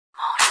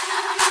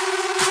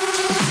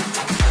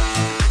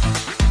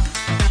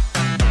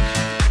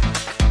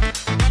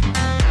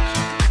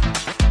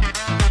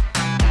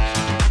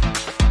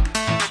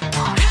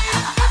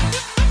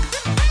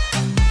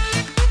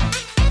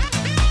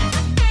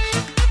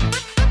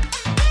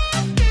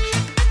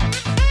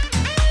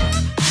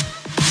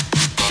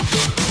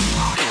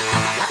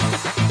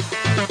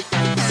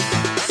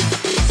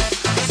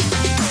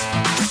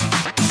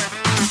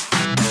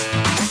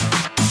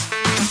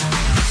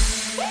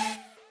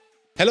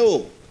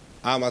Hello,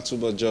 I'm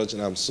Atubo George,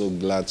 and I'm so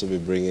glad to be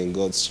bringing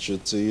God's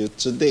truth to you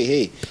today.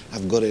 Hey,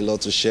 I've got a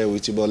lot to share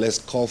with you, but let's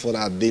call for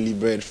that daily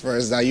bread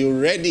first. Are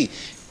you ready?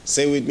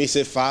 Say with me,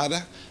 say,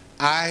 Father,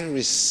 I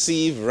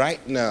receive right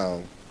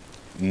now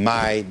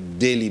my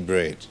daily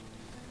bread.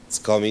 It's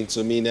coming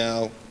to me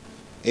now.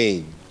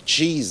 In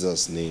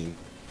Jesus' name,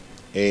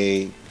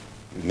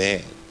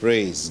 amen.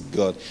 Praise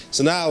God.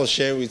 So now I was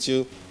sharing with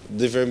you the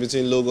difference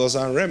between Logos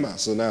and Rhema.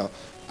 So now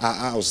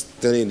I was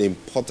telling the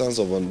importance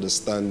of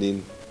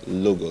understanding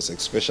Logos,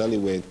 especially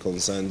when it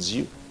concerns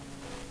you.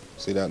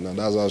 See that now?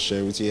 That's what I was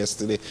sharing with you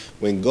yesterday.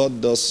 When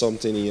God does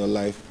something in your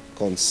life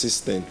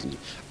consistently,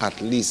 at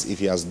least if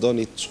he has done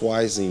it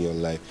twice in your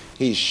life,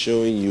 he's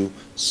showing you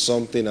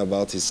something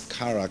about his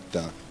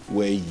character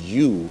where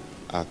you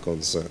are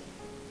concerned.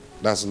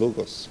 That's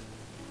Logos.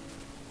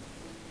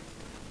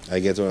 I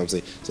get what I'm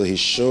saying. So he's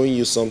showing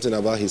you something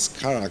about his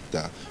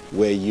character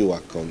where you are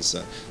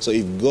concerned. So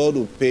if God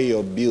will pay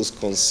your bills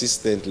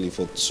consistently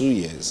for 2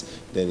 years,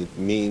 then it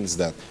means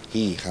that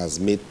he has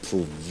made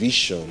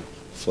provision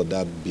for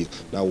that bill.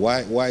 Now,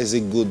 why is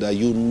it good that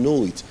you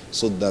know it?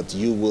 So that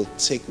you will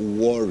take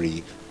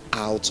worry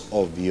out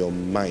of your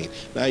mind.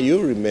 Now, you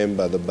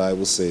remember the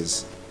Bible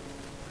says,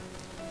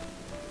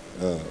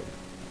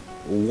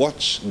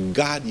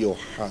 guard your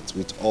heart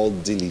with all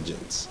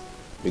diligence,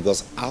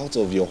 because out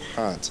of your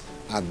heart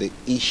are the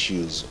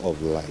issues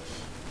of life.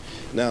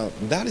 Now,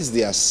 that is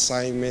the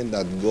assignment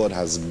that God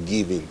has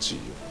given to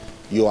you.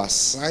 Your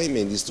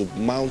assignment is to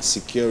mount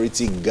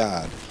security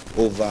guard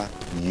over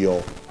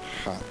your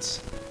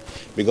heart.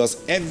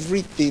 Because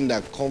everything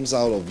that comes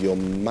out of your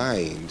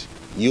mind,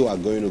 you are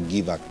going to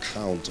give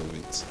account of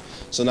it.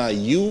 So now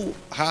you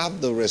have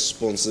the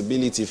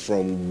responsibility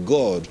from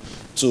God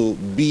to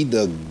be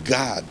the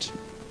guard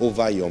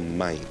over your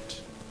mind.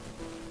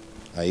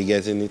 Are you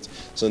getting it?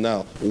 So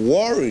now,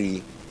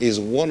 worry is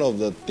one of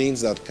the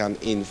things that can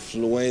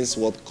influence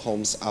what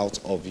comes out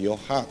of your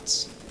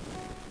heart.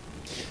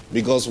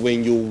 Because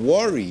when you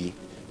worry,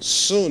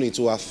 soon it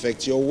will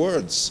affect your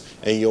words,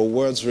 and your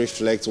words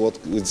reflect what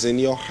is in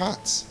your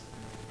heart.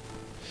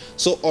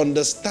 So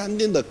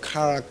understanding the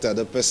character,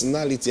 the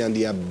personality, and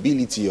the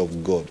ability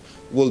of God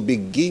will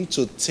begin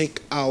to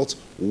take out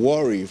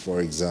worry, for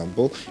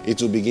example.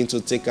 It will begin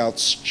to take out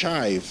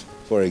strife,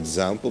 for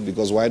example,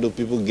 because why do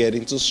people get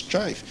into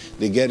strife?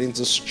 They get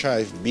into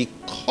strife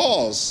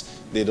because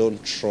they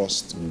don't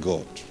trust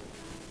God.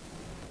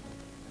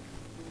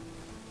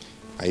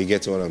 Are you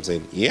getting what I'm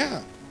saying?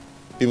 Yeah.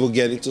 People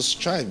get into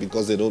strife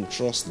because they don't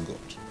trust God.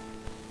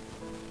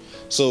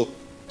 So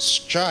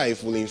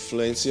strife will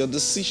influence your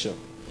decision.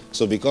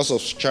 So because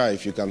of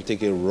strife, you can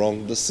take a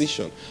wrong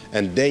decision.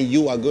 And then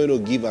you are going to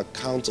give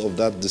account of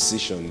that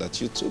decision that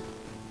you took.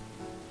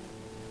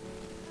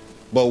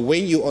 But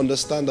when you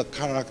understand the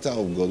character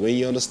of God, when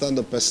you understand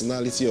the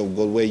personality of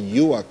God where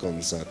you are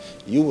concerned,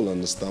 you will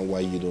understand why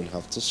you don't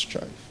have to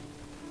strive.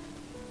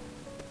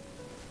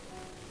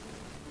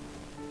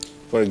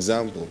 For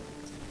example,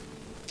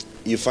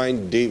 you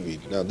find David.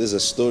 Now, there's a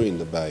story in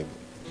the Bible.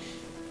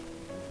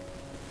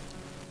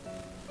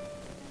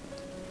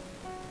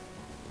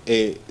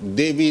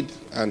 David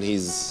and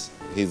his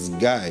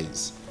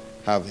guys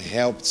have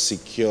helped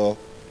secure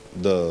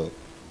the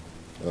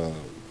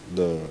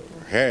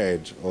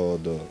herd or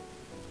the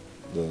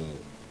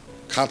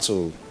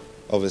cattle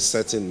of a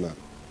certain man.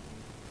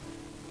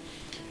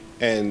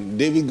 And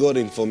David got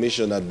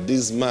information that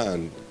this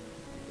man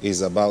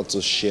is about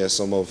to share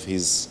some of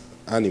his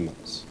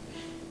animals.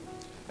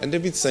 And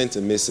David sent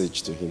a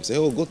message to him, say,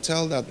 oh, go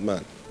tell that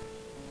man.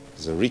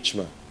 He's a rich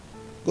man.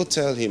 Go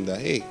tell him that,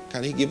 hey,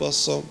 can he give us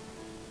some?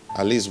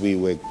 At least we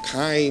were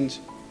kind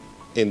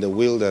in the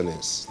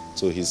wilderness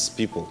to his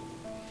people.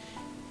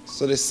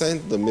 So they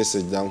sent the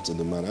message down to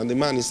the man. And the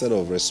man, instead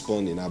of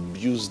responding,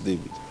 abused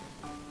David.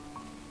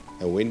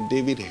 And when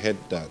David heard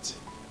that,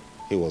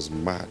 he was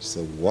mad. He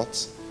said,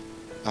 what?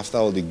 After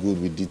all the good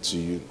we did to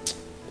you,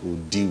 we'll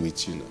deal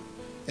with you now.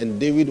 And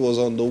David was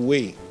on the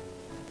way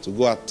to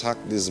go attack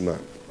this man.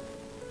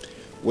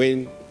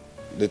 When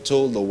they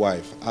told the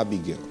wife,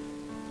 Abigail,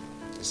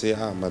 they say,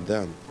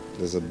 madam,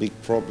 there's a big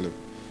problem.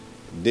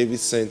 David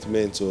sent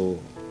men to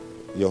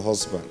your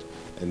husband.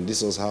 And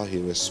this was how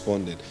he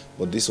responded.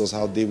 But this was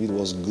how David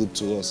was good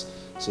to us.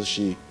 So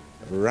she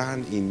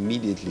ran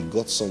immediately,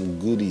 got some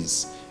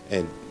goodies,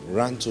 and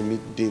ran to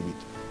meet David.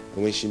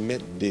 And when she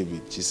met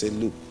David, she said,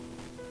 look,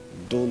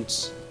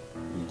 don't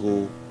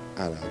go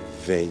and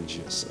avenge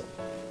yourself.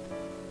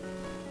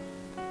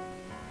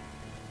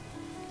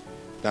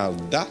 Now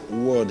that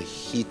word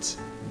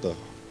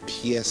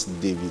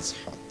pierced David's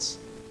heart.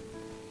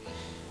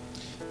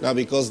 Now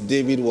because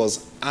David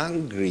was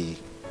angry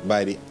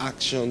by the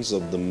actions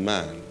of the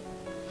man,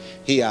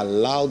 he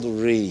allowed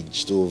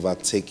rage to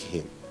overtake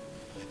him.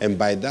 And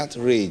by that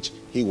rage,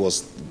 he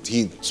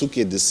took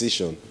a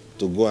decision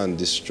to go and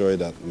destroy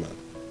that man.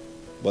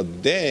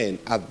 But then,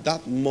 at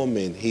that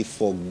moment, he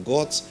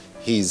forgot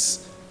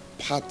his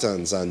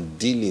patterns and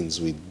dealings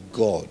with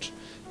God,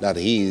 that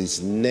he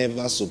is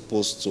never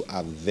supposed to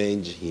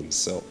avenge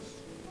himself.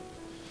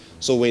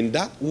 So when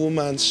that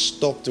woman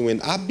stopped him,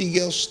 when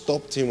Abigail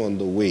stopped him on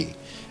the way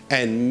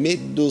and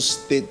made those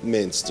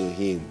statements to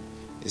him,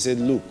 he said,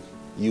 look,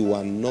 you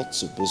are not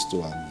supposed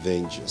to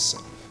avenge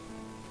yourself.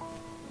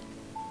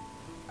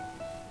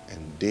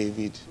 And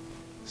David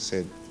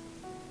said,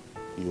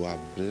 you are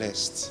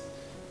blessed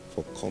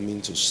for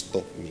coming to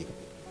stop me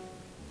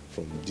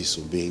from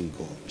disobeying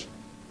God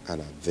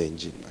and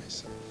avenging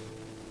myself.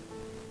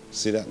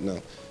 See that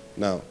now?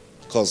 Now,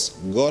 because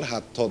God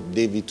had taught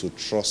David to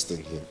trust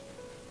in him.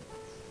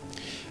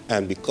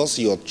 And because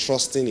you're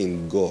trusting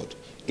in God,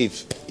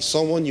 if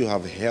someone you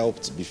have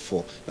helped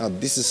before, now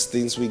this is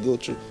things we go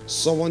through,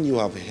 someone you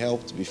have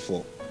helped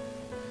before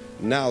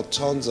now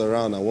turns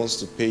around and wants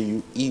to pay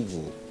you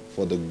evil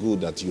for the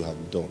good that you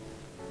have done.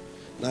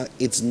 Now,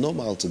 it's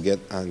normal to get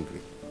angry.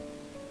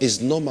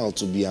 It's normal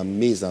to be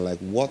amazed and like,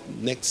 what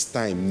next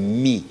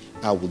time me?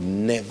 I would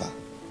never.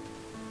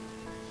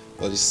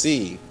 But you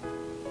see,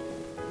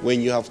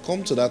 when you have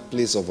come to that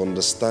place of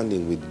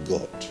understanding with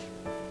God,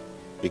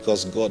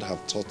 because God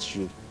have taught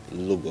you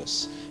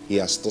Logos, He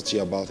has taught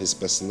you about His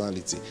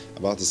personality,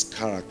 about His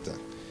character.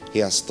 He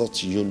has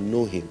taught you, you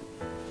know Him.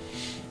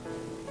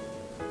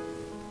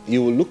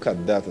 You will look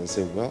at that and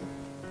say, well,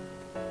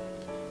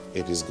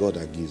 it is God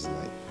that gives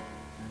life.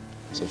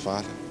 So,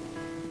 Father,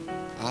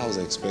 I was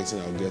expecting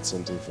I'll get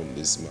something from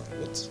this man,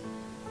 but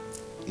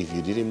if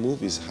you didn't move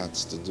his heart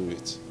to do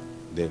it,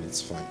 then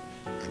it's fine.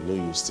 I know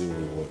you'll still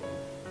reward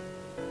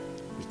me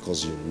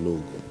because you know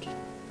God.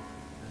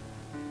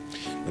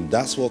 And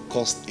that's what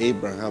caused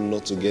Abraham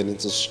not to get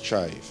into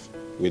strife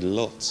with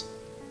Lot.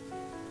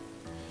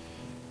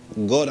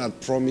 God had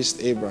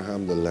promised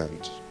Abraham the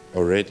land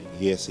already.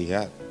 Yes, He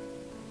had.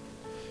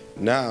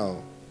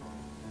 Now,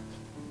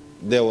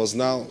 there was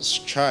now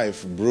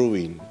strife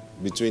brewing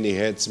between the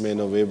headsmen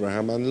of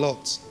Abraham and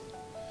Lot.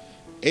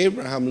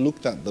 Abraham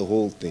looked at the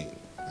whole thing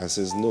and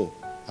says, no,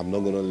 I'm not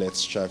going to let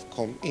strife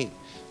come in.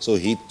 So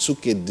he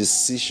took a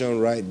decision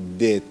right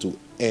there to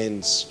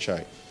end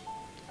strife.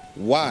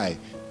 Why?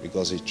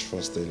 Because he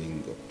trusted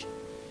in God.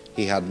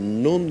 He had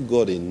known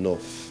God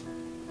enough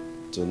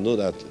to know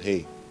that,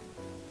 hey,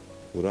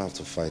 we don't have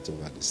to fight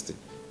over this thing.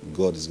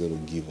 God is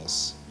going to give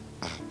us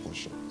our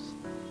portions.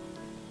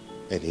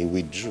 And he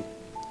withdrew.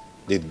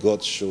 Did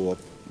God show up?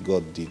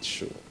 God did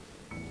show up.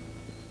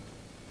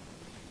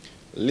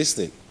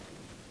 Listen,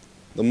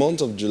 the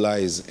month of July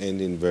is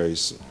ending very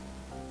soon.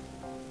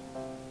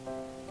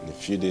 In a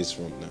few days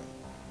from now.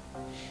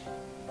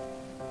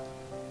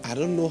 I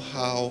don't know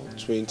how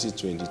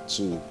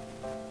 2022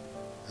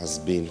 has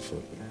been for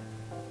you.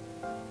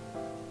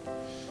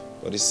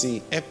 But you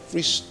see,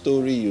 every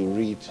story you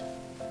read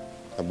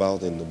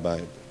about in the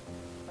Bible,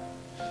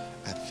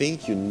 I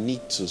think you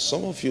need to,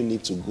 some of you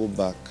need to go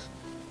back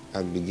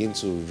and begin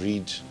to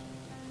read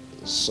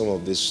some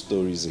of these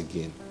stories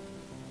again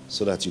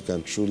so that you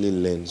can truly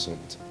learn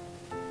something.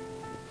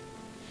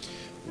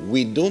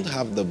 We don't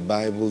have the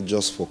Bible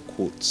just for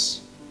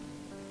quotes.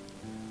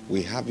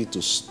 We have it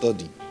to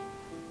study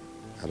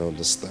and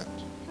understand.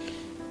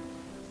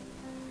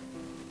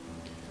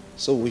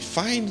 So we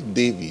find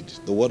David,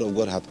 the word of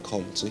God had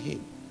come to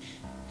him.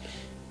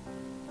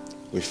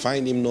 We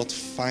find him not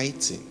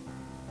fighting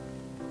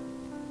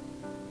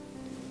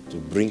to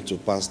bring to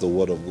pass the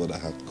word of God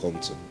that had come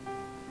to him.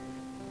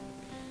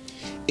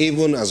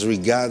 Even as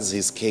regards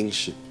his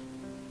kingship,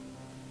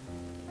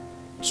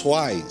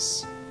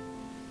 twice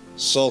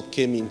Saul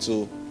came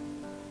into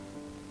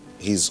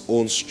his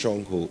own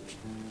stronghold.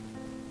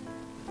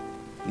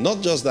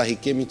 Not just that he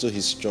came into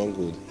his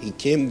stronghold, he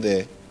came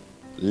there,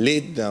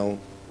 laid down,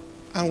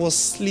 and was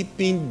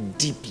sleeping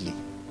deeply.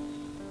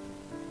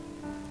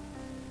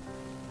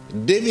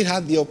 David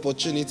had the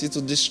opportunity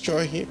to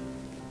destroy him,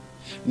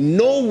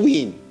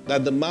 knowing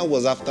that the man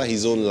was after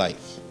his own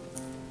life.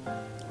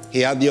 He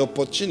had the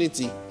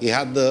opportunity, he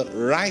had the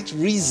right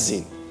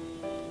reason.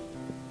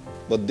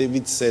 But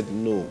David said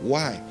no.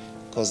 Why?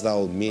 Because that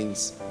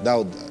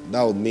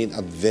would mean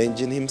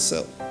avenging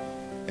himself.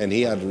 And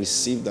he had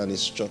received an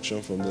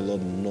instruction from the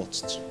Lord not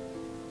to,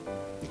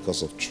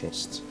 because of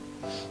trust.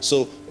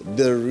 So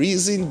the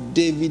reason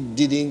David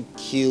didn't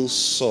kill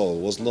Saul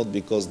was not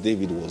because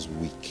David was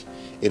weak.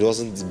 It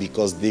wasn't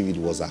because David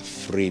was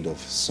afraid of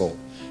Saul.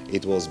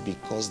 It was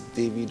because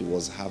David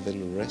was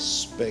having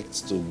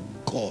respect to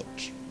God,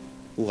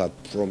 who had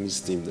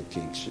promised him the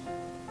kingship.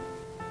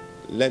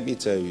 Let me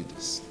tell you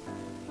this.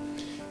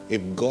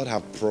 If God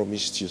had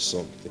promised you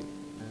something,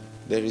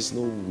 there is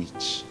no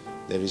witch,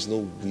 there is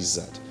no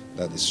wizard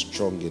that is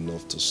strong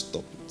enough to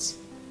stop it.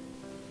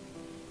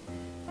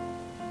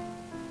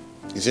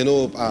 You say,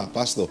 no,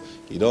 Pastor,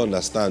 you don't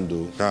understand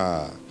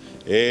though.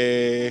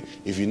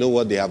 If you know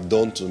what they have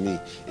done to me,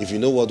 if you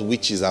know what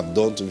witches have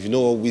done to me, if you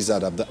know what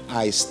wizards have done,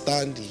 I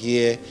stand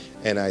here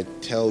and I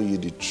tell you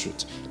the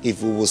truth.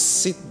 If we will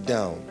sit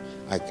down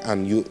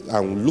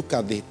and look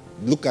at the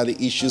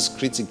issues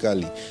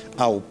critically,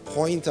 I'll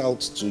point out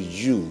to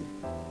you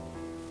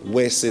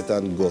where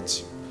Satan got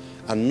you.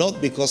 And not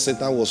because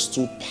Satan was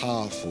too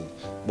powerful,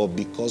 but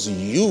because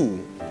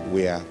you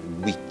were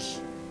weak.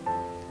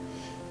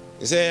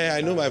 You say, hey,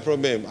 I know my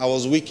problem. I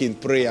was weak in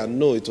prayer.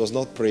 No, it was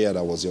not prayer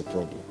that was your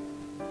problem.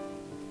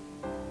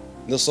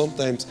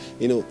 Sometimes,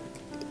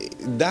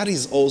 that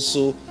is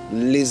also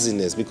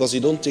laziness because you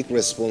don't take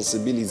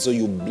responsibility. So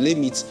you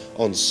blame it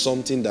on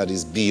something that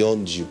is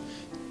beyond you.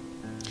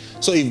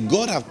 So if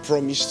God have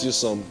promised you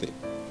something,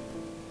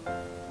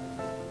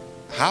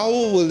 how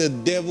will the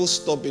devil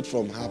stop it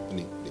from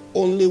happening? The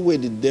only way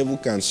the devil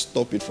can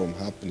stop it from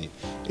happening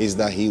is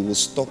that he will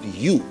stop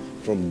you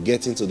from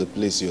getting to the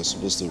place you're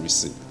supposed to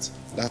receive it.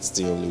 That's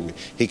the only way.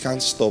 He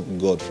can't stop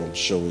God from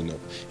showing up.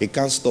 He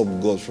can't stop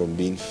God from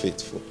being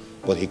faithful.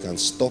 But he can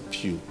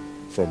stop you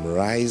from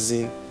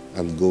rising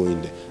and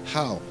going there.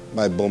 How?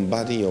 By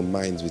bombarding your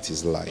minds with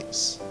his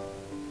lies.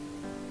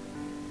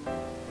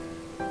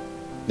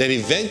 Then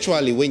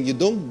eventually, when you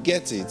don't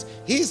get it,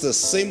 he's the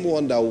same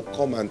one that will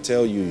come and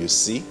tell you, you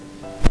see,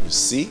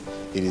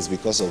 it is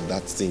because of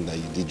that thing that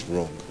you did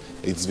wrong.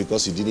 It's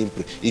because you didn't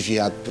pray. If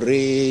you had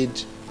prayed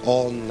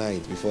all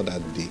night before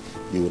that day,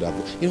 you would have.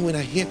 When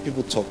I hear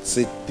people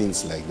say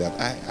things like that,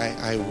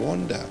 I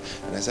wonder.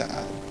 And I say,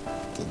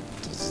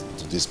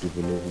 do these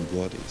people know who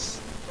God is?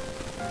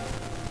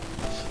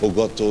 Oh,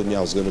 God told me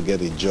I was going to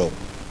get a job.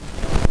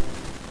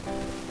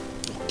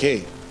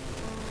 Okay.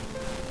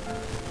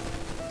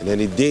 And then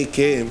the day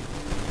came,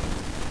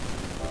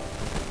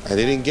 I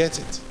didn't get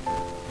it.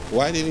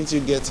 Why didn't you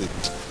get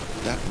it?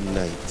 That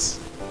night,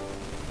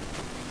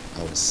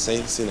 I was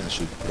sensing I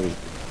should pray,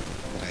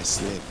 but I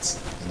slept.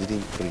 I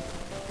didn't pray.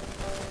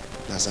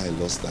 That's how I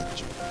lost that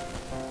job.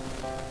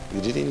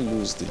 You didn't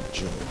lose the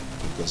job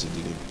because you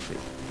didn't pray.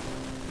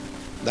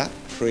 That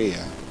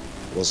prayer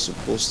was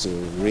supposed to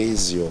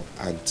raise your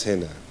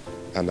antenna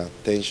and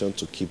attention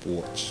to keep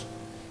watch.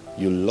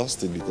 You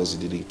lost it because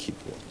you didn't keep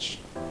watch.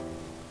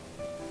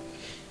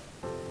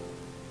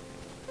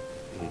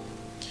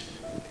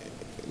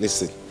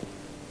 Listen.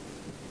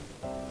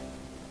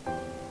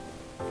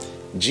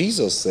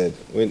 Jesus said,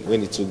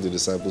 when he took the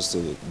disciples to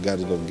the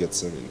Garden of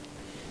Gethsemane,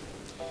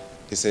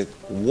 he said,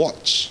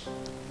 watch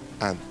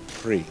and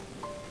pray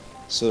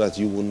so that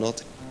you will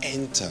not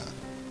enter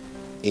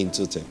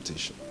into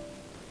temptation.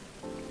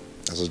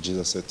 That's what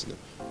Jesus said to them.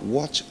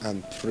 Watch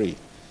and pray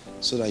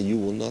so that you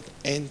will not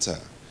enter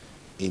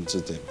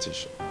into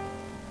temptation.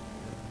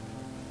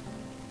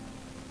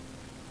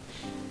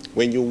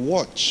 When you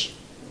watch,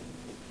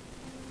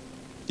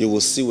 you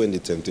will see when the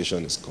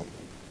temptation is coming.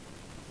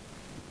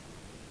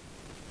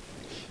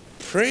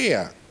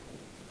 Prayer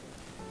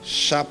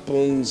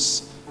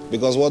sharpens,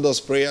 because what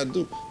does prayer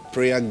do?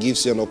 Prayer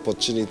gives you an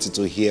opportunity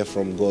to hear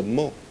from God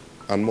more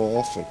and more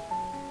often.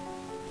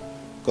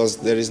 Because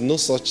there is no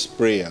such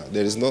prayer.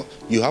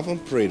 You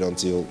haven't prayed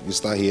until you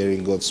start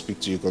hearing God speak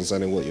to you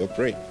concerning what you're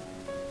praying.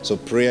 So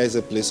prayer is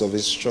a place of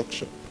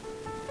instruction.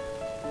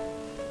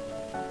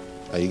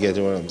 Are you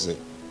getting what I'm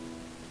saying?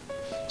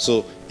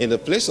 So in the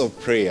place of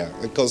prayer,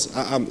 because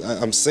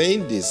I'm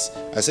saying this,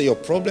 I say your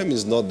problem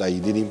is not that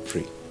you didn't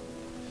pray.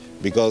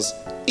 Because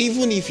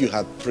even if you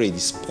had prayed,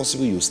 it's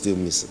possible you'll still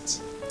miss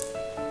it.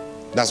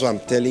 That's why I'm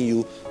telling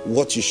you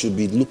what you should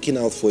be looking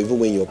out for even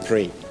when you're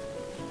praying.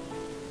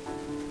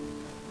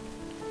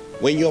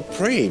 When you're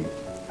praying,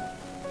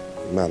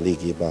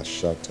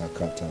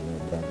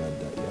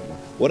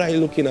 what are you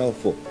looking out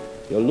for?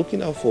 You're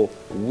looking out for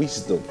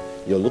wisdom.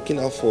 You're looking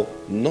out for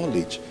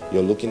knowledge.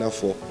 You're looking out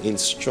for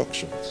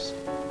instructions.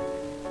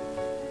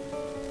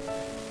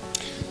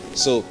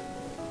 So,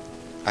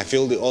 I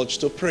feel the urge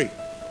to pray.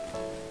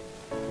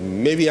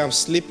 Maybe I'm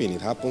sleeping.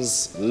 It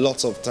happens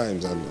lots of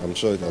times, and I'm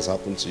sure it has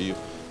happened to you.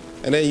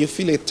 And then you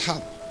feel a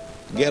tap.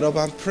 Get up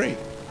and pray.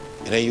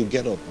 And then you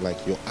get up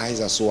like your eyes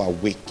are so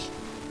awake.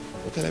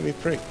 Okay, let me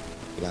pray.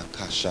 You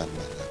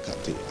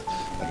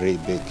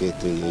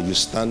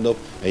stand up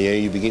and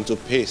you begin to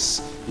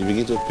pace. You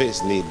begin to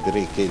pace.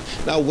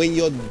 Now, when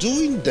you're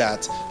doing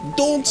that,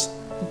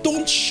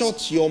 don't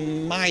shut your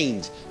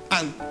mind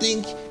and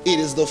think it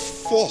is the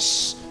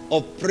force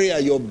of prayer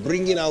you're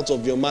bringing out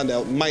of your mind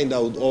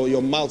or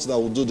your mouth that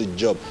will do the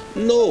job.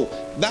 No,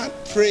 that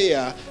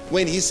prayer,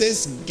 when he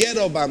says get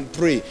up and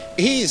pray,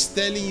 he is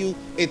telling you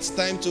it's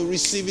time to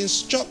receive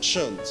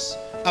instructions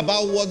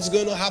about what's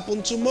going to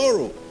happen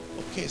tomorrow.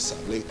 Okay, so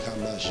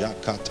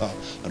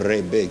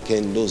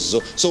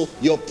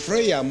your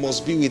prayer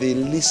must be with a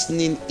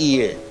listening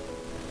ear.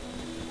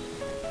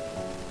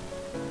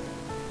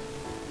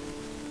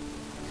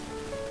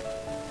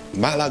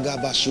 And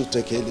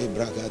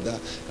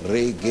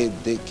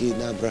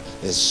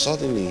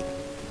suddenly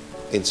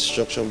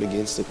instruction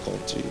begins to come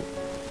to you.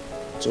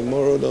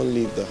 Tomorrow don't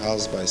leave the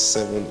house by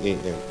 7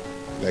 a.m.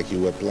 like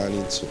you were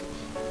planning to.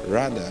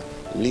 Rather,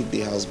 leave the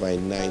house by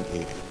 9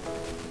 a.m.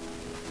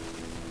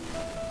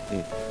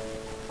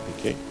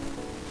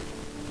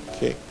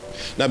 Okay.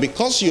 Now,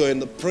 because you're in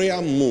the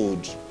prayer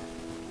mood,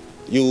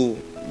 you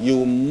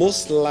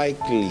most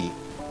likely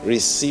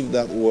receive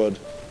that word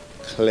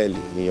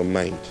clearly in your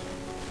mind.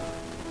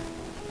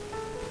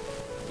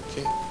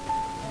 Okay.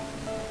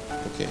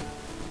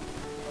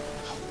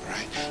 All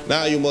right.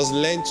 Now you must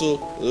learn to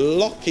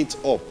lock it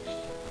up,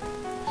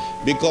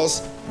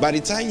 because by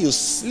the time you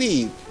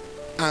sleep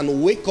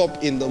and wake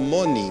up in the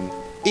morning,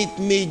 it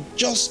may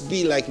just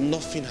be like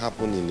nothing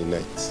happened in the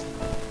night.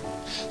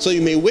 So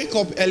you may wake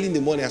up early in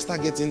the morning and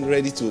start getting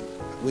ready to,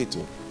 wait,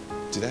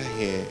 did I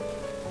hear,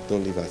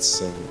 don't leave at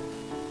 7,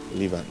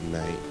 leave at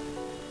 9?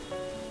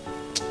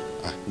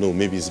 No,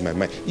 maybe it's my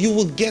mind. You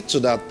will get to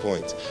that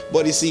point.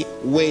 But you see,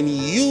 when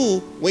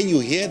you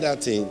hear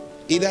that thing,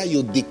 either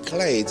you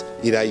declare it,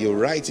 either you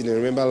write it. And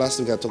remember last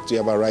week I talked to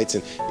you about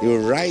writing. You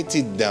write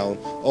it down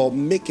or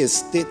make a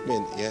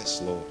statement.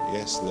 Yes, Lord.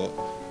 Yes, Lord.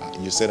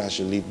 You said I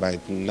should leave by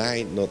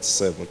 9, not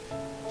 7.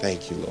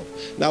 Thank you, Lord.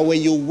 Now,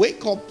 when you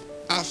wake up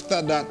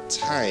after that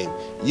time,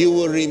 you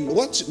will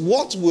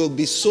what will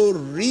be so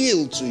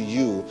real to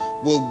you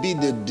will be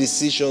the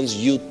decisions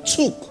you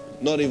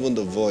took, not even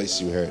the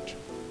voice you heard.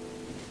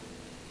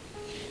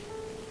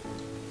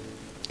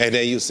 And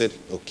then you said,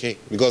 okay,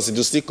 because it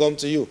will still come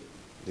to you.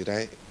 Did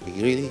I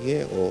really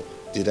hear, or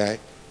did I?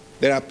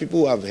 There are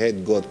people who have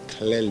heard God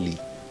clearly,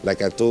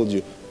 like I told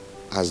you,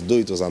 as though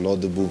it was an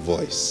audible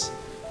voice,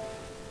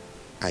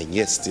 and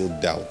yet still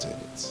doubted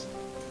it.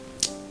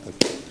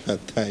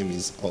 That time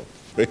is up.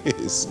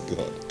 Praise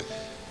God.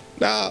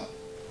 Now,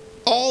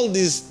 all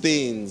these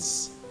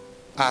things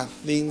are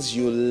things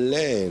you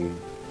learn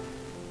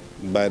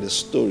by the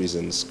stories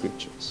in the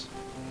scriptures.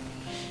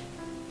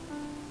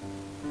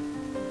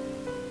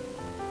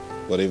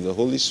 But if the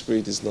Holy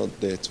Spirit is not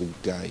there to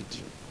guide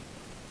you,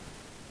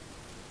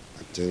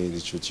 I'm telling you the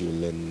truth, you will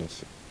learn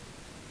nothing.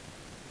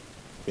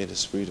 May the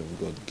Spirit of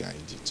God guide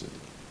you today.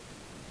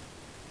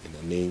 In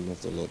the name of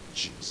the Lord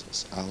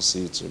Jesus. I'll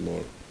see you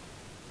tomorrow.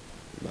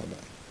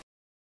 Bye-bye.